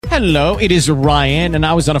Hello, it is Ryan, and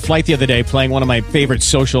I was on a flight the other day playing one of my favorite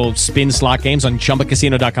social spin slot games on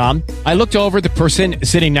ChumbaCasino.com. I looked over at the person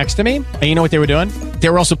sitting next to me, and you know what they were doing? They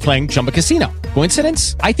were also playing Chumba Casino.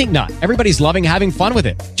 Coincidence? I think not. Everybody's loving having fun with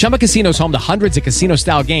it. Chumba Casino is home to hundreds of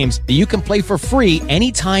casino-style games that you can play for free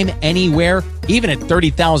anytime, anywhere, even at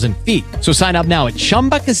 30,000 feet. So sign up now at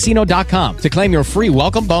ChumbaCasino.com to claim your free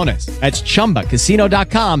welcome bonus. That's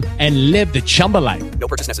ChumbaCasino.com and live the Chumba life. No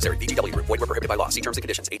purchase necessary. VGW. Void where prohibited by law. See terms and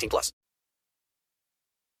conditions. 18+.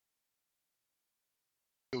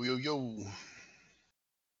 Yo, yo, yo.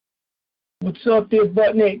 What's up there,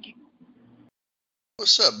 Buttnick?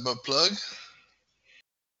 What's up, butt plug?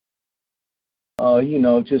 Oh,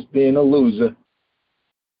 just being a loser.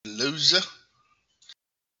 Loser?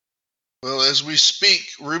 Well, as we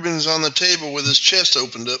speak, Ruben's on the table with his chest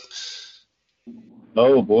opened up.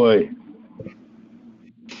 Oh, boy.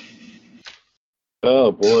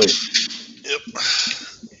 Oh, boy. Yep.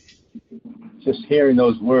 Just hearing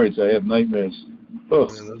those words, I have nightmares. Oh.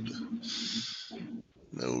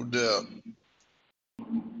 No doubt.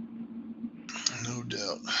 No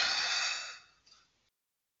doubt.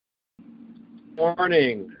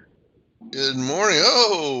 Morning. Good morning.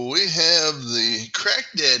 Oh, we have the crack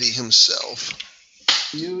daddy himself.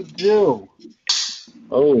 You do.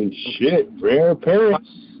 Holy shit, rare appearance.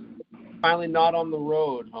 Finally not on the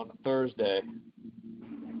road on a Thursday.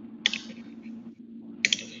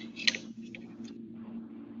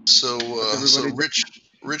 So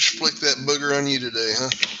Rich flicked that booger on you today, huh?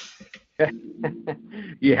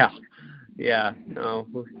 Yeah. No,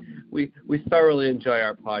 we thoroughly enjoy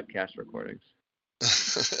our podcast recordings.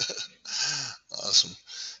 Awesome.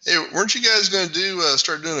 Hey, weren't you guys going to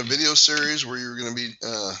start doing a video series where you were going to be,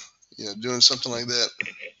 doing something like that,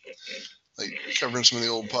 like covering some of the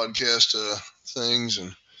old podcast things,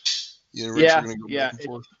 and Rich are going to go back and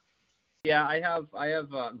forth? Yeah, I have.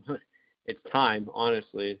 It's time,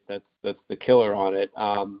 honestly. That's the killer on it.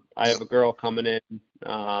 I have a girl coming in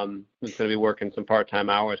who's going to be working some part-time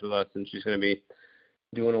hours with us, and she's going to be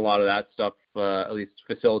doing a lot of that stuff, at least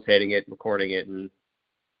facilitating it, recording it, and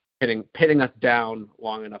pitting us down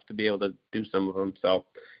long enough to be able to do some of them. So,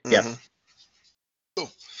 yeah. Mm-hmm.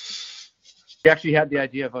 Cool. We actually had the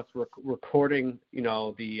idea of us recording,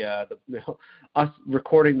 us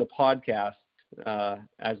recording the podcast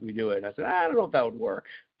as we do it. I said, I don't know if that would work.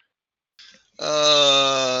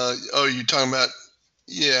 You're talking about,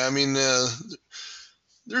 yeah, I mean,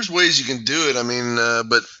 there's ways you can do it. I mean,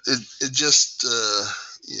 but it just,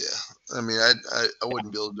 yeah, I mean, I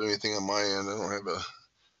wouldn't be able to do anything on my end. I don't have a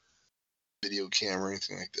video camera or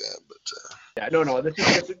anything like that, but yeah, no, this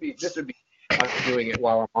would be us doing it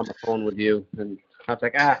while I'm on the phone with you, and I was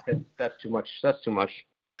like, that's too much.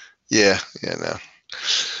 Yeah, no.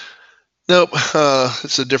 Nope,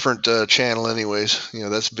 it's a different channel anyways.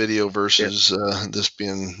 That's video versus this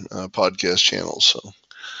being podcast channels.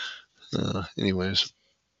 So, anyways.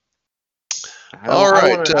 All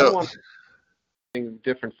right. I don't want something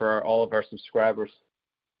different for all of our subscribers.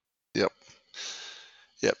 Yep.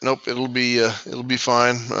 Nope. It'll be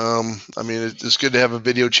fine. I mean, it's good to have a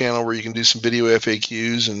video channel where you can do some video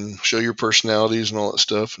FAQs and show your personalities and all that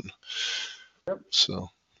stuff. And so.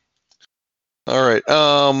 All right.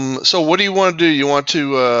 So what do you want to do? You want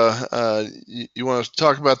to you want to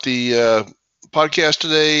talk about the podcast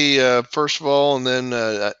today first of all, and then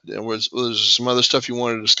was there some other stuff you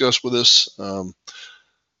wanted to discuss with us?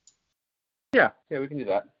 Yeah, we can do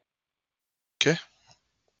that. Okay.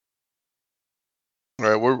 All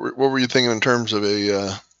right. What were you thinking in terms of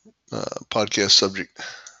a podcast subject?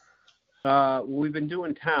 We've been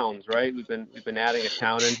doing towns, right? We've been adding a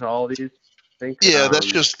town into all of these. Yeah, that's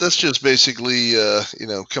just basically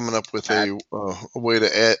coming up with a way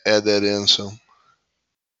to add that in. So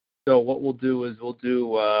what we'll do is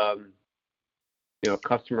a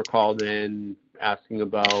customer called in asking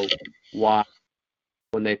about why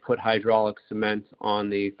when they put hydraulic cement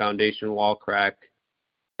on the foundation wall crack,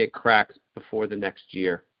 it cracks before the next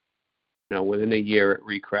year. Within a year it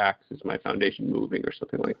recracks. Is my foundation moving or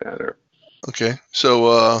something like that? Or okay,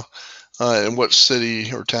 so. And what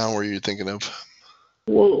city or town were you thinking of?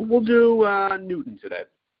 We'll do Newton today.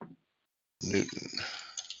 Newton.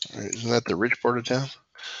 All right, isn't that the rich part of town?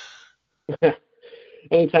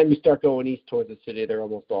 Anytime you start going east towards the city, they're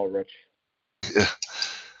almost all rich. Yeah.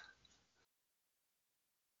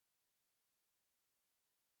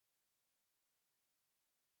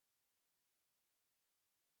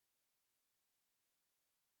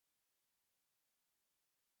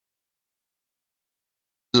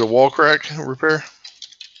 Is it a wall crack repair?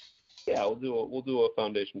 Yeah, we'll do a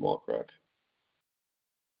foundation wall crack.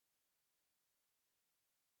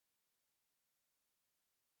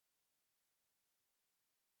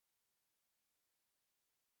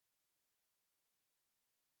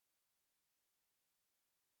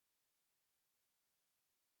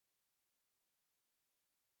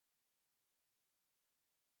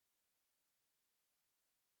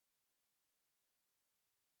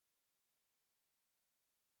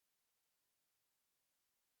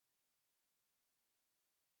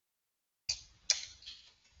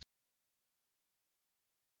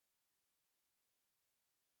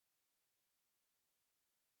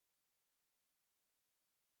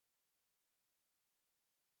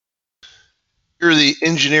 You're the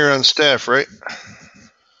engineer on staff, right?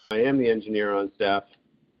 I am the engineer on staff.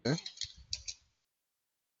 Okay.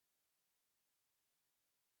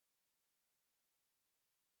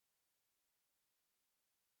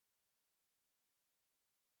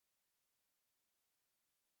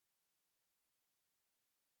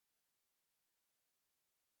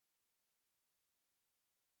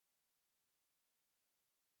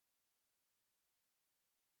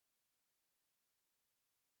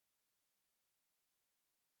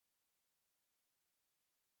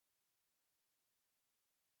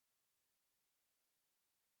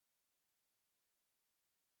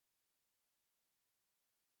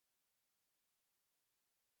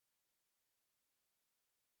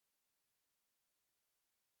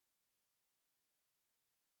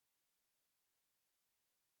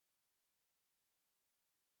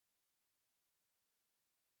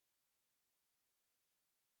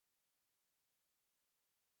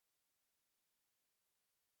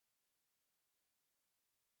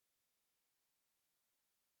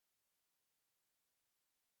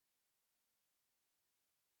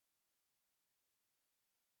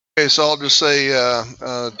 Okay, so I'll just say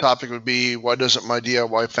topic would be, why doesn't my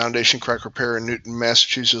DIY foundation crack repair in Newton,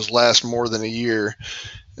 Massachusetts last more than a year?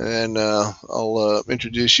 And I'll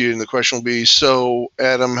introduce you, and the question will be, so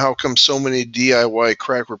Adam, how come so many DIY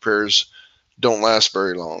crack repairs don't last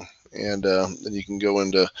very long? And then you can go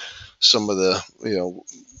into some of the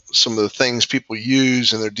things people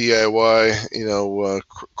use in their DIY,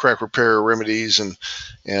 crack repair remedies, and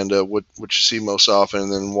what you see most often,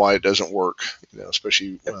 and then why it doesn't work,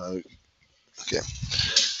 especially. Okay.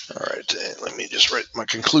 All right. Let me just write my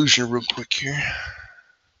conclusion real quick here.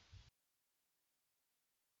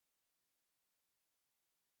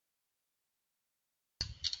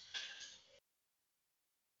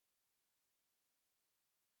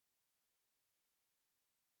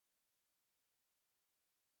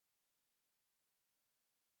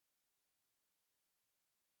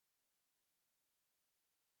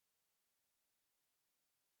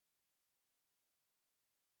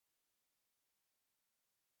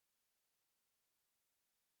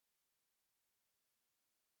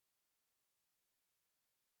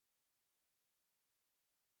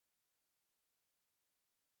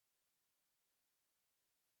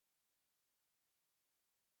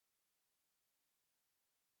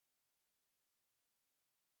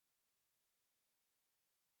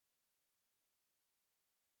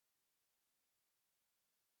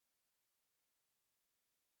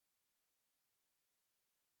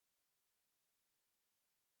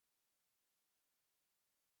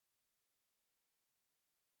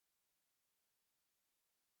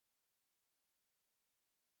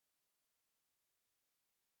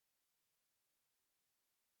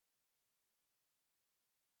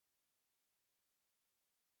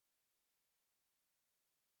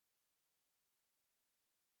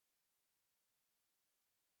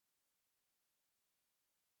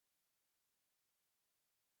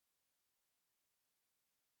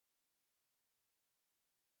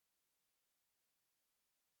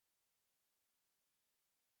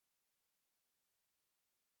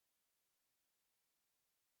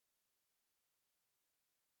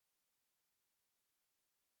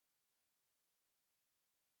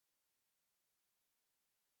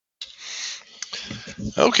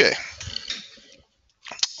 Okay.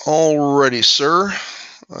 Alrighty, sir.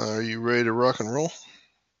 Are you ready to rock and roll?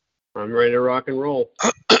 I'm ready to rock and roll.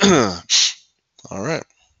 All right.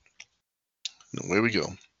 Away we go.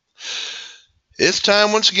 It's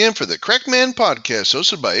time once again for the Crackman Podcast,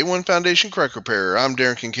 hosted by A1 Foundation Crack Repair. I'm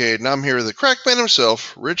Darren Kincaid, and I'm here with the Crackman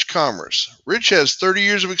himself, Rich Commerce. Rich has 30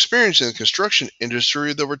 years of experience in the construction industry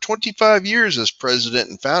with over 25 years as president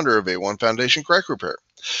and founder of A1 Foundation Crack Repair.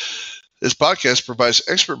 This podcast provides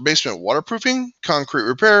expert basement waterproofing, concrete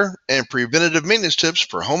repair, and preventative maintenance tips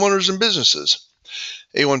for homeowners and businesses.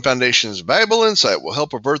 A1 Foundation's valuable insight will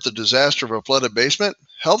help avert the disaster of a flooded basement,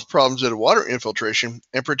 health problems due to water infiltration,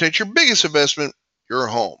 and protect your biggest investment, your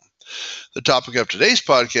home. The topic of today's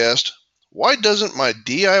podcast, why doesn't my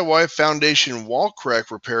DIY foundation wall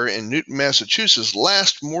crack repair in Newton, Massachusetts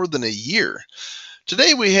last more than a year?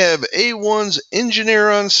 Today we have A1's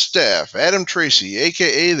engineer on staff, Adam Tracy,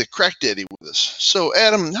 aka the Crack Daddy, with us. So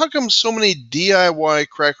Adam, how come so many DIY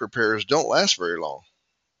crack repairs don't last very long?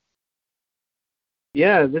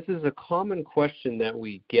 Yeah, this is a common question that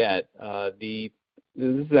we get. This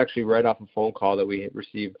is actually right off a phone call that we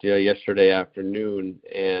received yesterday afternoon,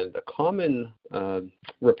 and a common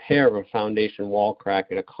repair of a foundation wall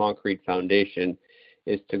crack in a concrete foundation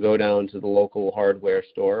is to go down to the local hardware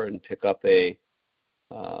store and pick up a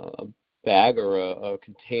bag or a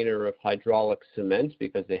container of hydraulic cement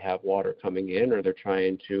because they have water coming in or they're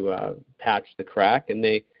trying to patch the crack, and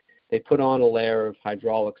they put on a layer of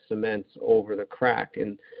hydraulic cement over the crack.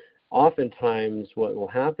 And oftentimes what will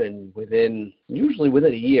happen usually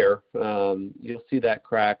within a year, you'll see that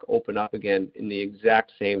crack open up again in the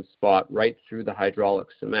exact same spot right through the hydraulic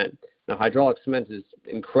cement. Now, hydraulic cement is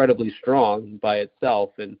incredibly strong by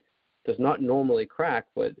itself and does not normally crack,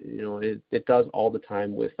 but it does all the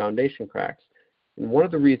time with foundation cracks. And one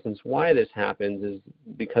of the reasons why this happens is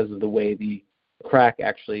because of the way the crack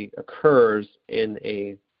actually occurs in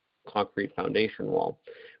a concrete foundation wall.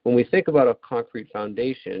 When we think about a concrete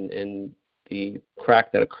foundation and the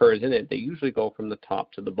crack that occurs in it, they usually go from the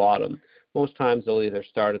top to the bottom. Most times they'll either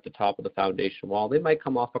start at the top of the foundation wall. They might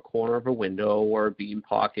come off a corner of a window or a beam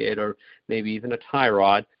pocket or maybe even a tie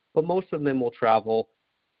rod, but most of them will travel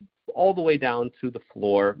all the way down to the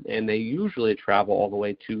floor, and they usually travel all the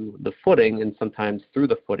way to the footing and sometimes through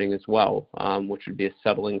the footing as well, which would be a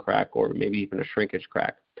settling crack or maybe even a shrinkage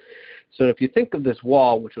crack. So if you think of this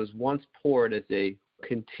wall, which was once poured as a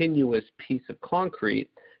continuous piece of concrete,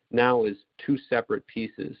 now is two separate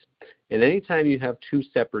pieces. And anytime you have two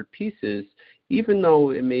separate pieces, even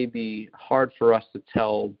though it may be hard for us to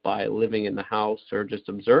tell by living in the house or just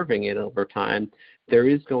observing it over time, there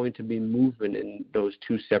is going to be movement in those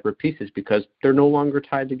two separate pieces because they're no longer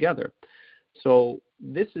tied together. So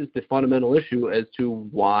this is the fundamental issue as to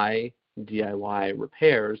why DIY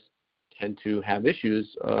repairs tend to have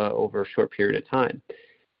issues over a short period of time.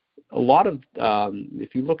 A lot of,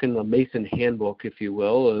 if you look in the Mason handbook, if you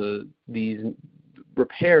will, these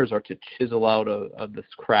repairs are to chisel out of this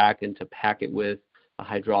crack and to pack it with a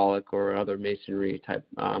hydraulic or other masonry type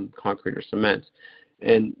concrete or cement.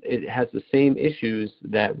 And it has the same issues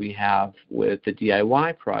that we have with the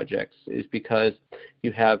DIY projects, is because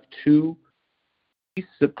you have two pieces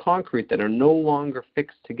of concrete that are no longer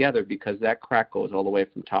fixed together because that crack goes all the way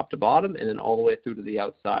from top to bottom and then all the way through to the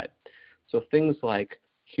outside. So things like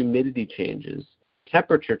humidity changes,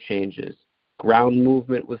 temperature changes, ground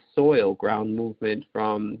movement with soil, ground movement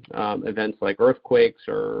from events like earthquakes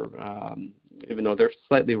or, even though they're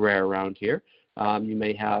slightly rare around here, you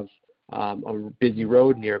may have a busy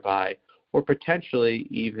road nearby, or potentially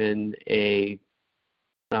even a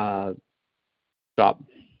stop.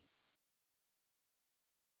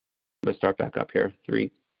 I'm going to start back up here.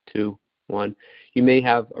 3, 2, 1. You may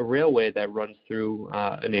have a railway that runs through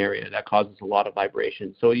an area that causes a lot of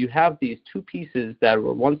vibration. So you have these two pieces that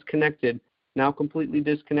were once connected, now completely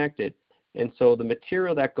disconnected. And so the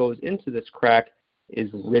material that goes into this crack is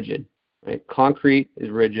rigid. Right? Concrete is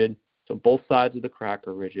rigid, so both sides of the crack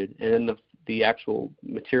are rigid. And then the actual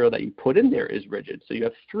material that you put in there is rigid. So you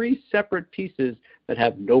have three separate pieces that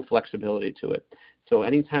have no flexibility to it. So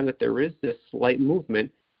anytime that there is this slight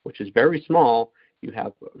movement, which is very small, you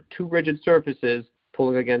have two rigid surfaces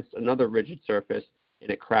pulling against another rigid surface,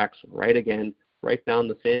 and it cracks right down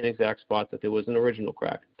the same exact spot that there was an original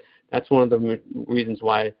crack. That's one of the reasons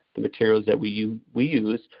why the materials that we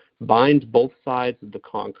use bind both sides of the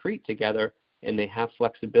concrete together, and they have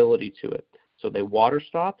flexibility to it. So they water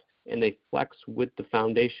stop and they flex with the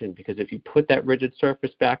foundation, because if you put that rigid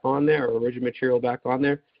surface back on there or rigid material back on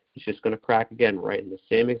there, it's just going to crack again right in the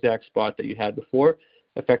same exact spot that you had before,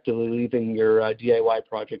 effectively leaving your DIY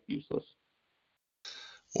project useless.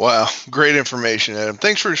 Wow, great information, Adam.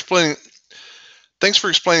 Thanks for explaining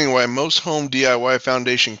why most home DIY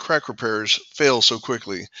foundation crack repairs fail so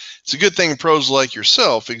quickly. It's a good thing pros like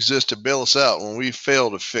yourself exist to bail us out when we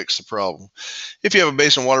fail to fix the problem. If you have a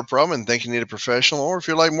basement water problem and think you need a professional, or if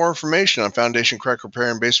you'd like more information on foundation crack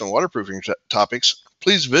repair and basement waterproofing topics,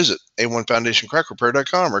 please visit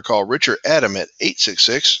a1foundationcrackrepair.com or call Rich or Adam at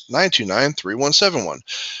 866-929-3171.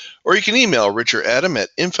 Or you can email Rich or Adam at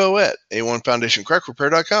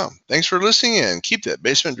info@a1foundationcrackrepair.com. Thanks for listening in. Keep that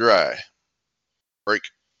basement dry. Break.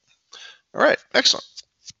 All right, excellent.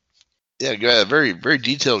 Yeah, go ahead. Very, very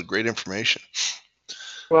detailed, great information.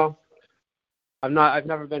 Well, I've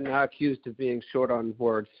never been accused of being short on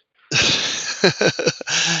words.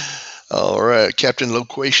 All right, Captain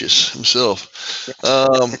Loquacious himself.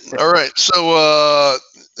 All right, so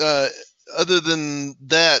other than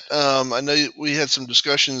that, I know we had some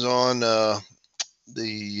discussions on the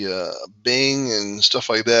Bing and stuff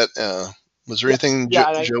like that. Was there anything,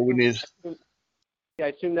 Joe, we need? Yeah, I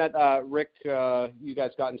assume that Rick, you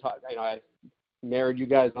guys got in touch. I married you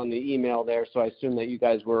guys on the email there, so I assume that you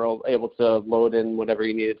guys were able to load in whatever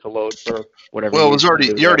you needed to load for whatever. Well, it was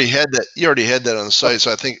already you already had that. You already had that on the site,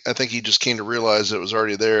 so I think he just came to realize that it was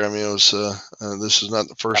already there. I mean, it was this is not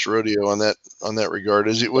the first rodeo on that regard.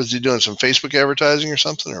 Was he doing some Facebook advertising or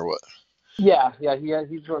something, or what? Yeah,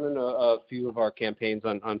 he's running a few of our campaigns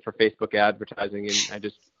on for Facebook advertising, and I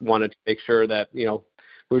just wanted to make sure that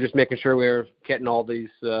we're just making sure we're getting all these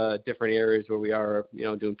different areas where we are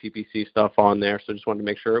doing PPC stuff on there. So just wanted to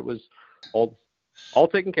make sure it was all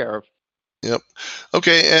taken care of. Yep.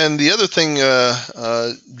 Okay. And the other thing,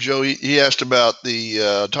 Joe, he asked about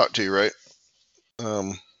the talk to you, right?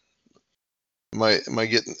 Am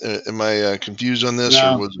I confused on this,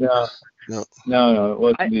 or was it? No, it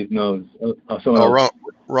wasn't these no's. Someone else.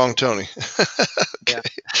 Wrong, Tony. Okay.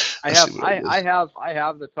 Yeah. I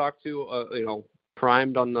have the talk to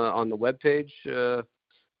primed on the webpage.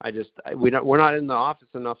 We're not in the office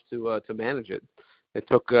enough to manage it. It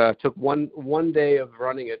took one day of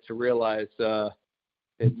running it to realize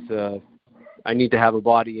it's I need to have a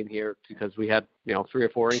body in here, because we had 3 or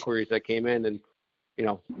 4 inquiries that came in, and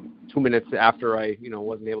 2 minutes after I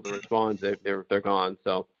wasn't able to respond, they're gone.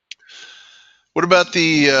 So what about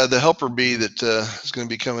the helper bee that is going to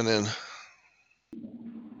be coming in?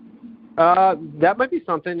 That might be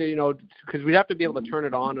something, because we'd have to be able to turn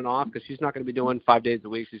it on and off, because she's not going to be doing 5 days a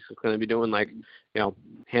week. She's going to be doing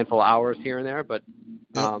handful of hours here and there, but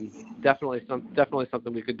definitely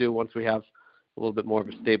something we could do once we have a little bit more of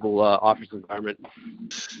a stable office environment.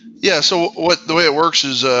 Yeah. So the way it works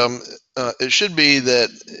is it should be that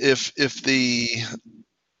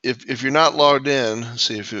if you're not logged in,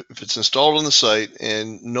 see if it's installed on the site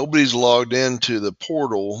and nobody's logged into the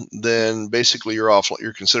portal, then basically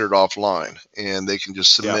you're considered offline, and they can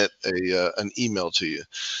just submit an email to you.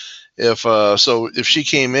 If she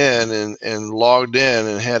came in and logged in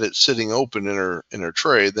and had it sitting open in her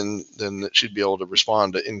tray, then she'd be able to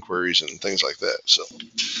respond to inquiries and things like that.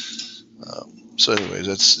 So anyways,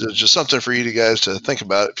 that's just something for you guys to think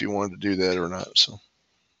about if you wanted to do that or not. So.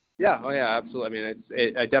 Yeah. Oh, yeah. Absolutely. I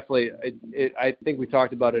mean, I think we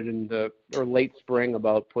talked about it in the late spring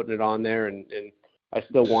about putting it on there, and I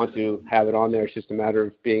still want to have it on there. It's just a matter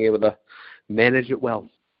of being able to manage it well.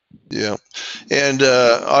 Yeah, and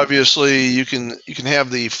obviously you can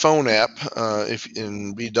have the phone app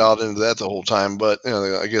and be dialed into that the whole time. But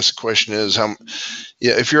I guess the question is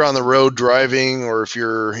if you're on the road driving, or if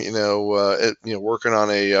you're working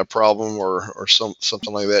on a problem or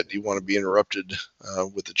something like that, do you want to be interrupted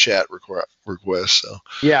with the chat request? So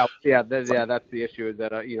that's the issue, is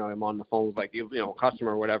that I'm on the phone with a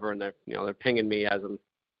customer or whatever, and they're pinging me as I'm,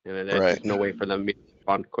 and there's just no way for them to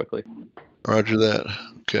respond quickly. Roger that.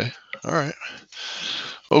 Okay. All right.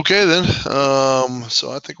 Okay then. So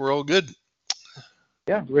I think we're all good.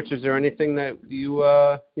 Yeah. Rich, is there anything that you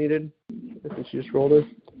needed? I think she just rolled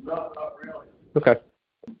in. No, not really. Okay.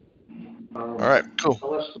 All right. Cool.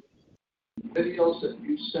 Unless the videos that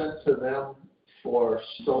you sent to them for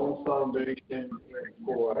Stone Foundation and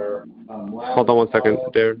for hold on 1 second,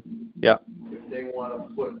 Darren. Yeah. If they want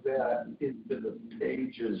to put that into the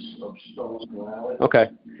pages of Stone and Lally. Okay.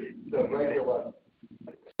 The regular.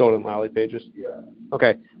 Stone and Lally pages. Yeah.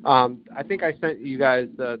 Okay. I think I sent you guys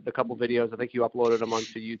the couple videos. I think you uploaded them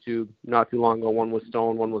onto YouTube not too long ago. One was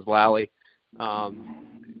Stone, one was Lally.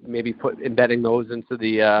 Maybe embedding those into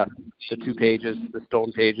the 2 pages, the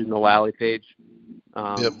Stone page and the Lally page.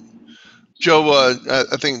 Yep. Joe,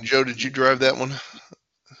 I think, Joe, did you drive that one?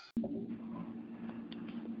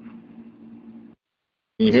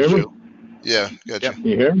 Can you hear me? Yeah, got you. Yep. Can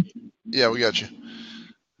you hear me? Yeah, we got you.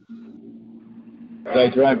 Did I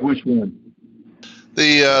drive which one?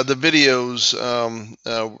 The videos.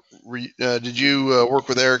 Did you work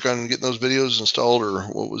with Eric on getting those videos installed, or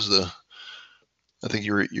what was the? I think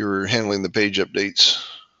you were handling the page updates.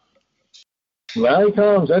 Lally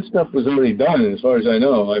columns, that stuff was already done, as far as I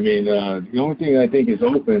know. I mean, the only thing I think is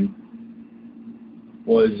open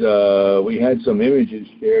was we had some images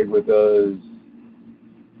shared with us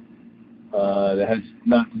that has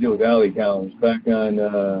nothing to do with Lally columns back on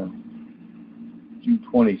June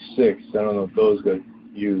 26th. I don't know if those got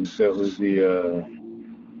used. That was the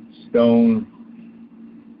Stone.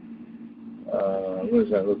 What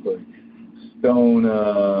does that look like? Stone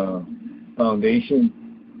foundation.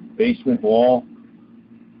 Basement wall.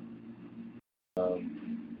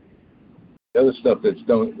 The other stuff that's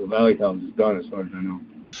done, the Lally columns is done, as far as I know.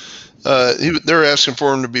 They're asking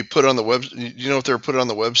for them to be put on the web. You know if they're put on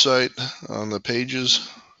the website, on the pages?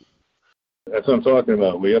 That's what I'm talking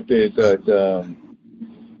about. We updated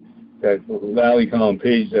that Lally column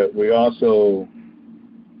page. That we also,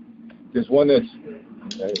 there's one that's,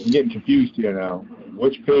 I'm getting confused here now.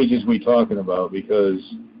 Which page is we talking about? Because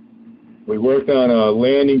we worked on a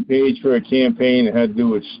landing page for a campaign that had to do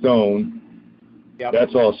with Stone. Yep.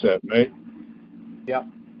 That's all set, right? Yep.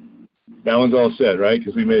 That one's all set, right?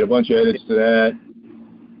 Because we made a bunch of edits to that.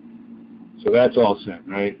 So that's all set,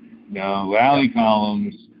 right? Now, Lally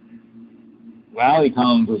Columns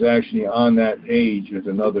was actually on that page as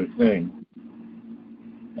another thing.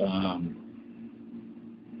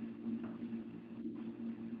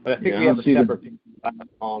 But I think Yeah, we I have don't a see the- separate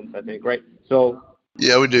columns, I think, right? So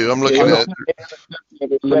Yeah, we do. I'm looking at.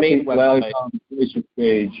 The the main Lally website. Columns Facebook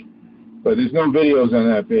page, but there's no videos on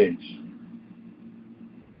that page.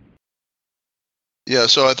 Yeah,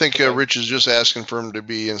 so I think Okay. Rich is just asking for him to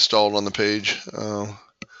be installed on the page.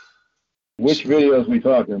 Which videos we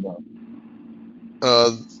talking about?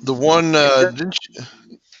 The one didn't you?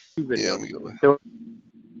 two videos. Yeah, let me go.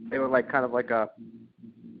 They were like kind of like a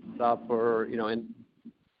stuff or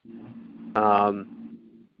kind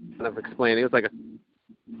of explaining. It was like a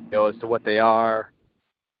as to what they are,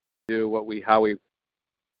 how we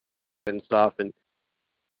and stuff, and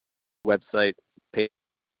website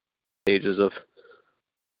pages of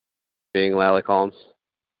being Lally Columns.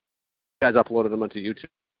 You guys uploaded them onto YouTube.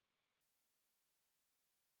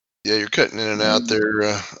 Yeah, you're cutting in and out there,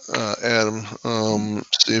 Adam.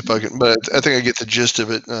 See if I can, but I think I get the gist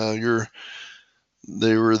of it.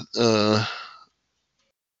 They were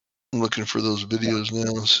I'm looking for those videos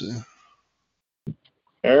now. Let's see.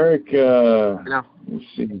 Eric, No. let's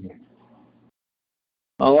see.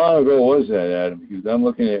 How long ago was that, Adam? Because I'm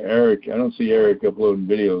looking at Eric. I don't see Eric uploading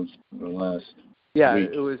videos in the last Yeah,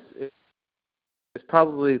 week. it's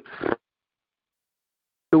probably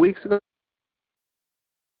 2 weeks ago.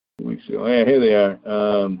 2 weeks ago. Yeah, here they are.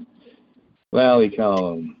 Lally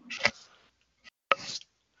Column.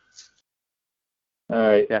 All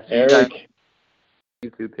right, Yes, Eric.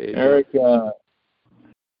 YouTube page. Eric, yeah,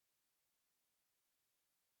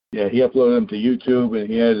 he uploaded them to YouTube, and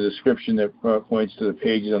he had a description that points to the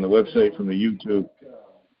pages on the website from the YouTube.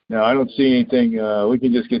 Now, I don't see anything. We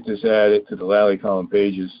can just get this added to the Lally Column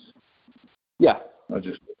pages. Yeah. I'll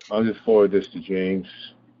just forward this to James.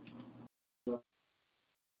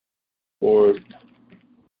 Forward.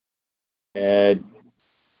 Add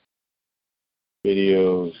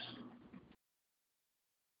videos.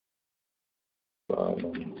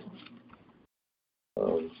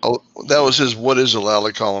 Oh, that was his "What is a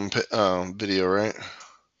Lally Column" video, right?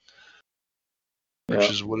 Which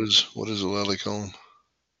is what is a Lally Column?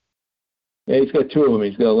 Yeah, he's got two of them.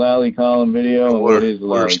 He's got a Lally Column video and what is a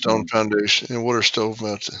What are Lally Stone Column. Foundation and what are Stone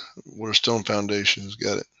Foundations?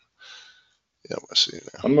 Got it. Yeah, I see it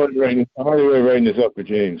now. I'm already writing this up for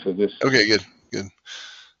James. So this. Okay, good.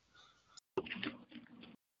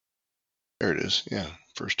 There it is. Yeah,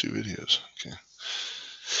 first two videos. Okay.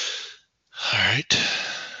 All right.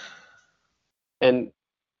 And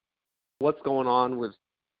what's going on with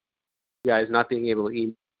you guys not being able to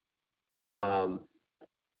email?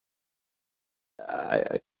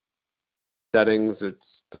 Settings, it's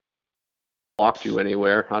blocked you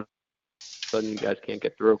anywhere. All of a sudden, you guys can't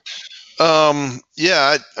get through.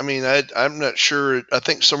 Yeah, I'm not sure. I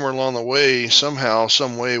think somewhere along the way, somehow,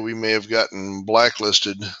 some way, we may have gotten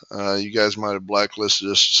blacklisted. You guys might have blacklisted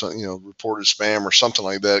us, reported spam or something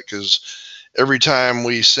like that. Because every time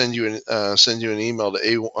we send you an email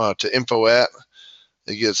to info at,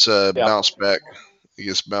 it gets bounced back. It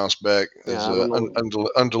gets bounced back as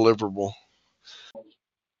undeliverable.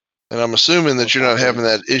 And I'm assuming that you're not having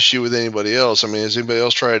that issue with anybody else. I mean, has anybody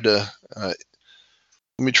else tried to? Let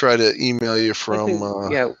me try to email you from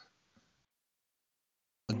a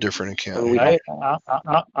different account.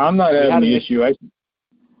 I'm not having the issue.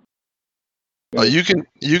 You can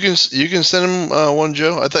send him one,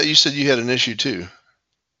 Joe. I thought you said you had an issue too.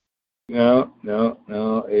 No.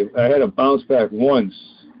 I had a bounce back once.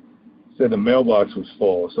 Said the mailbox was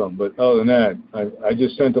full or something. But other than that, I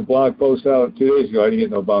just sent a blog post out 2 days ago. I didn't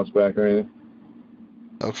get no bounce back or anything.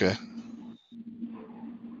 Okay.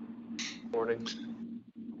 Morning.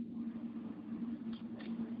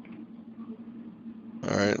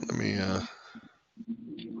 All right,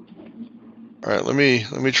 let me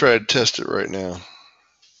try to test it right now.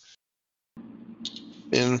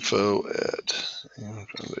 Info at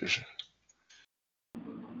Foundation.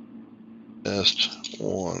 Test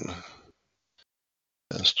one.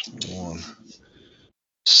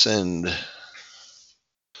 Send.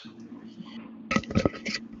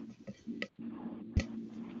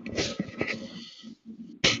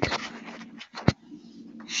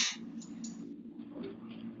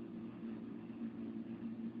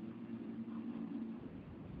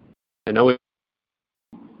 I know it.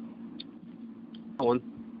 One.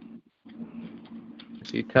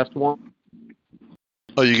 See, test one.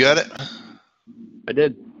 Oh, you got it? I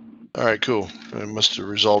did. All right, cool. It must have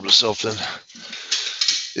resolved itself then.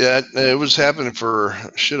 Yeah, it was happening for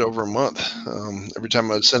over a month. Every time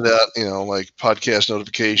I'd send out, like podcast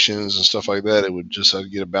notifications and stuff like that,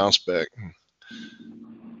 I'd get a bounce back.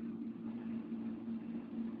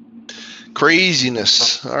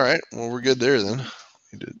 Craziness. All right. Well, we're good there then.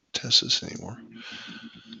 Need to test this anymore.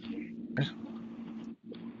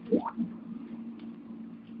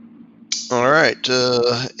 All right.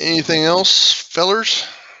 Anything else, fellers?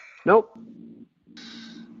 Nope.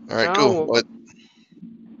 All right, cool. I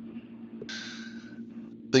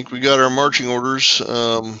think we got our marching orders.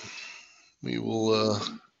 We will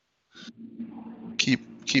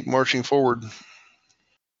keep marching forward.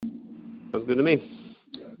 Sounds good to me.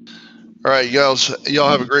 All right, y'all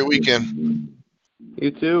have a great weekend.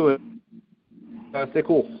 You too. Stay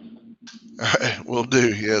cool. All right, will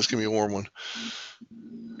do. Yeah, it's gonna be a warm one.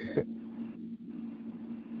 All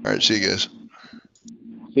right, see you guys.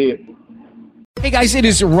 See you. Hey guys, it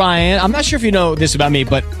is Ryan. I'm not sure if you know this about me,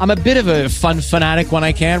 but I'm a bit of a fun fanatic when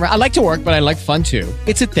I can. I like to work, but I like fun too.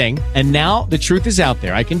 It's a thing. And now the truth is out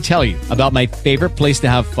there. I can tell you about my favorite place to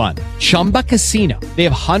have fun. Chumba Casino. They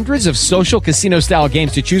have hundreds of social casino style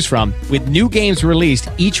games to choose from with new games released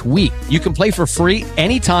each week. You can play for free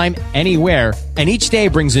anytime, anywhere. And each day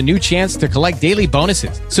brings a new chance to collect daily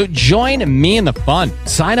bonuses. So join me in the fun.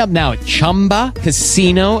 Sign up now at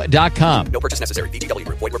ChumbaCasino.com. No purchase necessary. VGW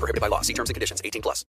Group. Void where prohibited by law. See terms and conditions. 18+.